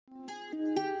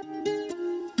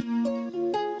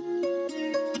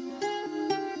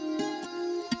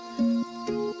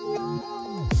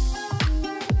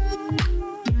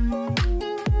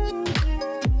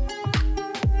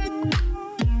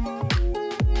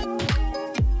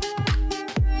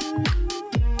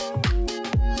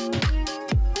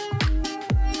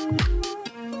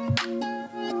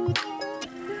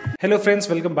Hello friends,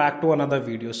 welcome back to another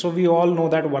video. So we all know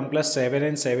that OnePlus 7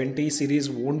 and 7T series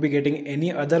won't be getting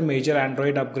any other major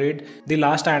Android upgrade. The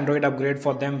last Android upgrade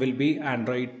for them will be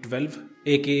Android 12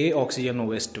 aka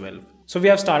OxygenOS 12. So we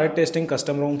have started testing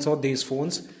custom ROMs for these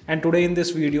phones, and today in this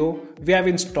video we have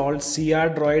installed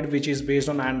Crdroid, which is based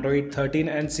on Android 13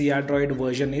 and Crdroid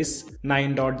version is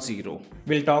 9.0.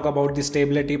 We'll talk about the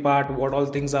stability part, what all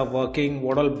things are working,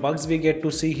 what all bugs we get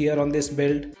to see here on this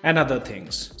build and other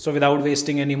things. So without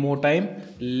wasting any more time,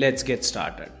 let's get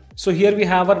started. So here we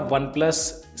have our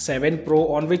OnePlus 7 Pro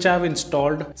on which I have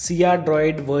installed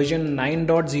Crdroid version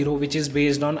 9.0, which is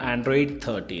based on Android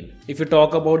 13. If you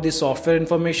talk about the software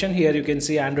information, here you can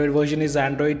see Android version is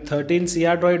Android 13,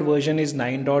 Crdroid version is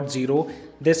 9.0.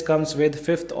 This comes with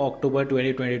 5th October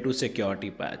 2022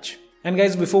 security patch. And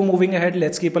guys, before moving ahead,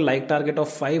 let's keep a like target of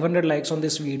 500 likes on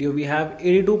this video. We have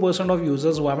 82% of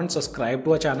users who haven't subscribed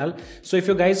to our channel. So if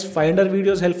you guys find our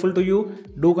videos helpful to you,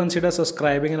 do consider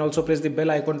subscribing and also press the bell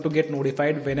icon to get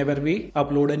notified whenever we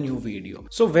upload a new video.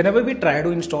 So whenever we try to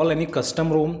install any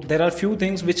custom ROM, there are few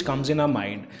things which comes in our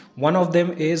mind. One of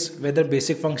them is whether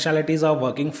basic functionalities are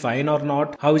working fine or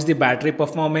not, how is the battery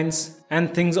performance,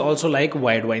 and things also like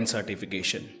wideband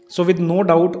certification. So with no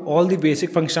doubt, all the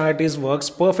basic functionalities works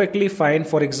perfectly fine.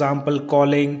 For example,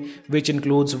 calling, which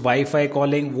includes Wi-Fi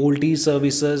calling, VoLTE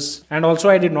services, and also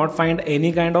I did not find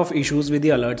any kind of issues with the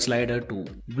alert slider too.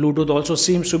 Bluetooth also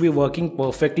seems to be working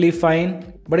perfectly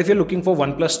fine. But if you're looking for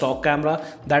OnePlus stock camera,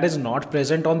 that is not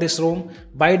present on this ROM.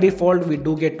 By default, we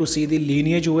do get to see the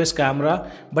Lineage OS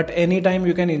camera, but anytime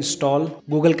you can install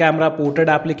Google Camera ported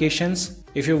applications.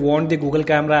 If you want the Google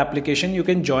Camera application, you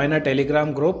can join a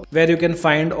Telegram group where you can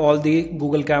find all the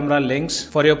Google Camera links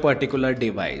for your particular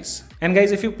device. And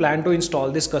guys, if you plan to install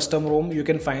this custom ROM, you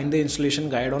can find the installation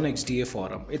guide on XDA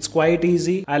forum. It's quite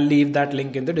easy. I'll leave that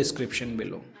link in the description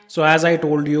below. So as I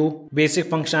told you, basic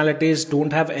functionalities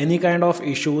don't have any kind of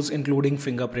issues, including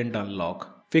fingerprint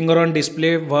unlock. Finger on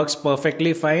display works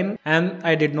perfectly fine, and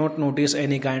I did not notice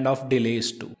any kind of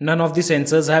delays too. None of the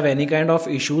sensors have any kind of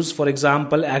issues. For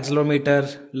example,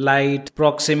 accelerometer, light,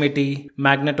 proximity,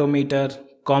 magnetometer,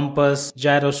 compass,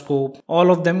 gyroscope, all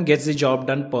of them gets the job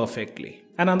done perfectly.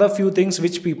 Another few things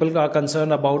which people are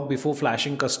concerned about before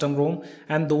flashing custom ROM,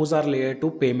 and those are related to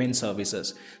payment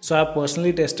services. So I have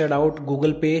personally tested out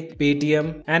Google Pay,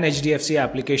 Paytm and HDFC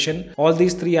application. All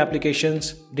these three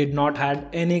applications did not had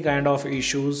any kind of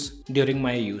issues during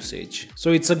my usage.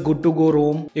 So it's a good to go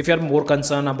ROM if you are more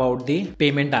concerned about the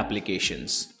payment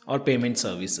applications or payment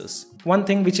services. One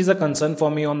thing which is a concern for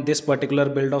me on this particular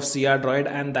build of Crdroid,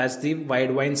 and that's the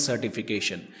wideband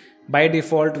certification. By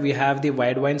default, we have the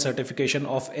wideband certification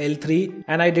of L3,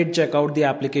 and I did check out the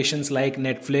applications like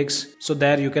Netflix. So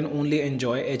there you can only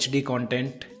enjoy HD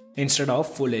content instead of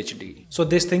full HD. So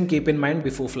this thing keep in mind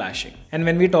before flashing. And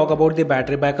when we talk about the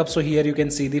battery backup, so here you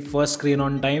can see the first screen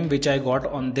on time which I got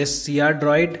on this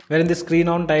Crdroid, wherein the screen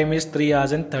on time is 3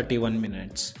 hours and 31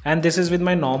 minutes. And this is with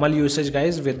my normal usage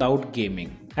guys, without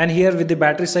gaming. And here with the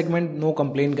battery segment, no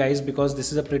complaint guys, because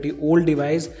this is a pretty old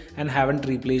device and haven't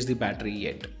replaced the battery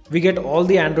yet. We get all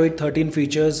the Android 13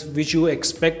 features which you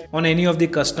expect on any of the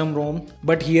custom ROM,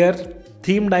 but here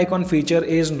themed icon feature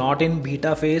is not in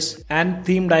beta phase, and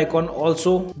themed icon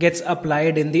also gets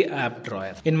applied in the app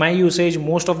drawer. In my usage,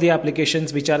 most of the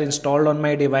applications which are installed on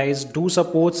my device do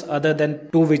supports, other than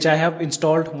two which I have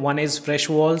installed. One is Fresh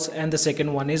Walls and the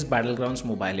second one is Battlegrounds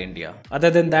Mobile India. Other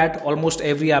than that, almost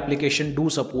every application do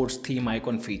supports theme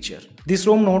icon feature. This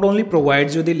ROM not only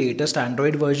provides you the latest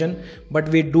Android version, but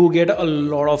we do get a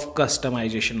lot of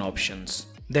customization options.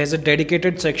 There's a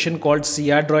dedicated section called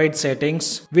Crdroid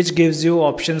settings, which gives you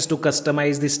options to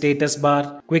customize the status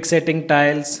bar, quick setting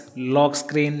tiles, lock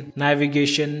screen,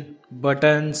 navigation,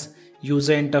 buttons,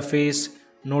 user interface,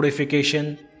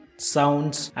 notification,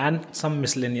 sounds, and some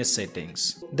miscellaneous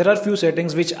settings. There are few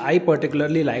settings which I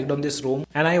particularly liked on this ROM,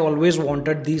 and I always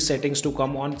wanted these settings to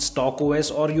come on stock OS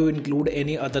or you include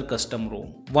any other custom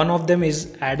ROM. One of them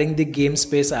is adding the game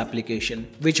space application,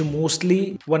 which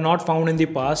mostly were not found in the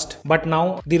past, but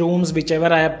now the ROMs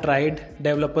whichever I have tried,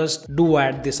 developers do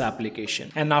add this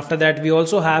application. And after that, we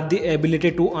also have the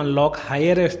ability to unlock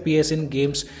higher FPS in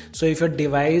games. So if your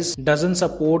device doesn't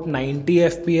support 90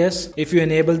 FPS, if you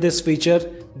enable this feature,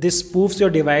 this spoofs your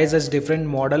device as different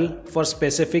model for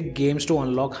specific games to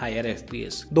unlock higher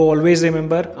FPS. Though always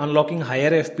remember, unlocking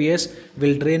higher FPS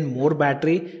will drain more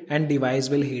battery and device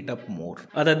will heat up more.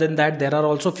 Other than that, there are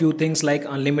also few things like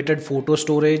unlimited photo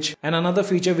storage, and another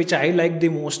feature which I like the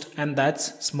most, and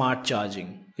that's smart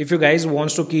charging. If you guys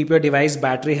wants to keep your device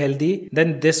battery healthy,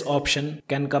 then this option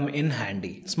can come in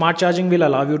handy. Smart charging will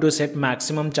allow you to set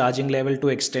maximum charging level to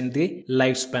extend the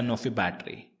lifespan of your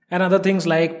battery. And other things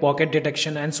like pocket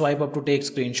detection and swipe up to take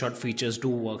screenshot features do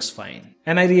works fine.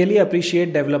 And I really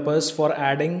appreciate developers for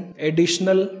adding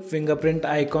additional fingerprint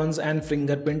icons and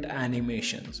fingerprint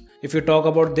animations. If you talk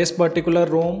about this particular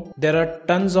ROM, there are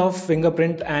tons of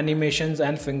fingerprint animations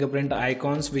and fingerprint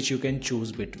icons which you can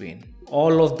choose between.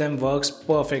 All of them works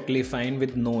perfectly fine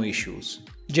with no issues.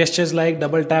 Gestures like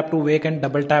double tap to wake and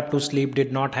double tap to sleep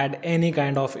did not had any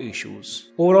kind of issues.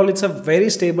 Overall, it's a very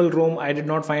stable ROM. I did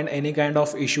not find any kind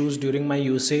of issues during my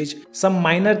usage. Some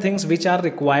minor things which are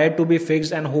required to be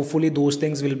fixed, and hopefully those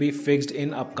things will be fixed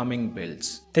in upcoming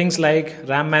builds. Things like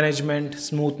RAM management,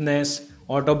 smoothness,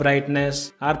 auto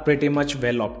brightness are pretty much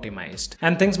well optimized.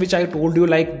 And things which I told you,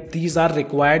 like these are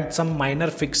required some minor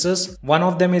fixes. One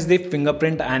of them is the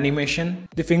fingerprint animation.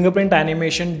 The fingerprint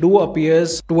animation do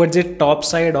appears towards the top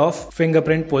side of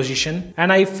fingerprint position,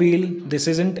 and I feel this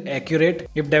isn't accurate.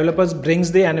 If developers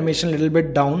brings the animation a little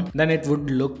bit down, then it would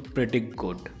look pretty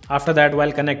good. After that,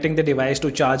 while connecting the device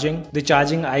to charging, the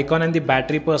charging icon and the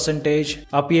battery percentage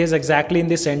appears exactly in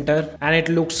the center, and it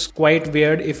looks quite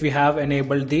weird if we have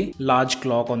enabled the large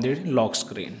clock on the lock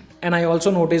screen. And I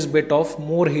also noticed bit of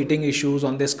more heating issues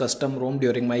on this custom ROM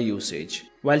during my usage.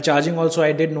 While charging also,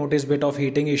 I did notice bit of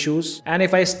heating issues, and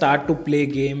if I start to play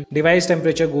game, device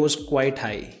temperature goes quite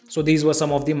high. So these were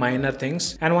some of the minor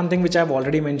things, and one thing which I've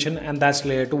already mentioned, and that's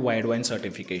related to Widevine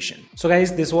certification. So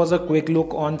guys, this was a quick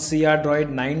look on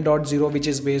Crdroid 9.0, which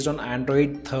is based on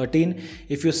Android 13.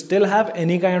 If you still have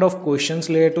any kind of questions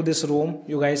related to this ROM,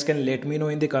 you guys can let me know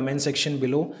in the comment section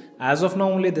below. As of now,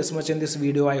 only this much in this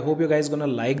video. I hope you guys gonna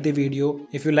like the video.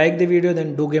 If you like the video,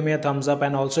 then do give me a thumbs up,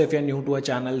 and also if you're new to our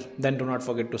channel, then do not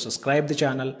forget to subscribe the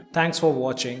channel. Thanks for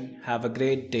watching. Have a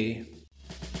great day.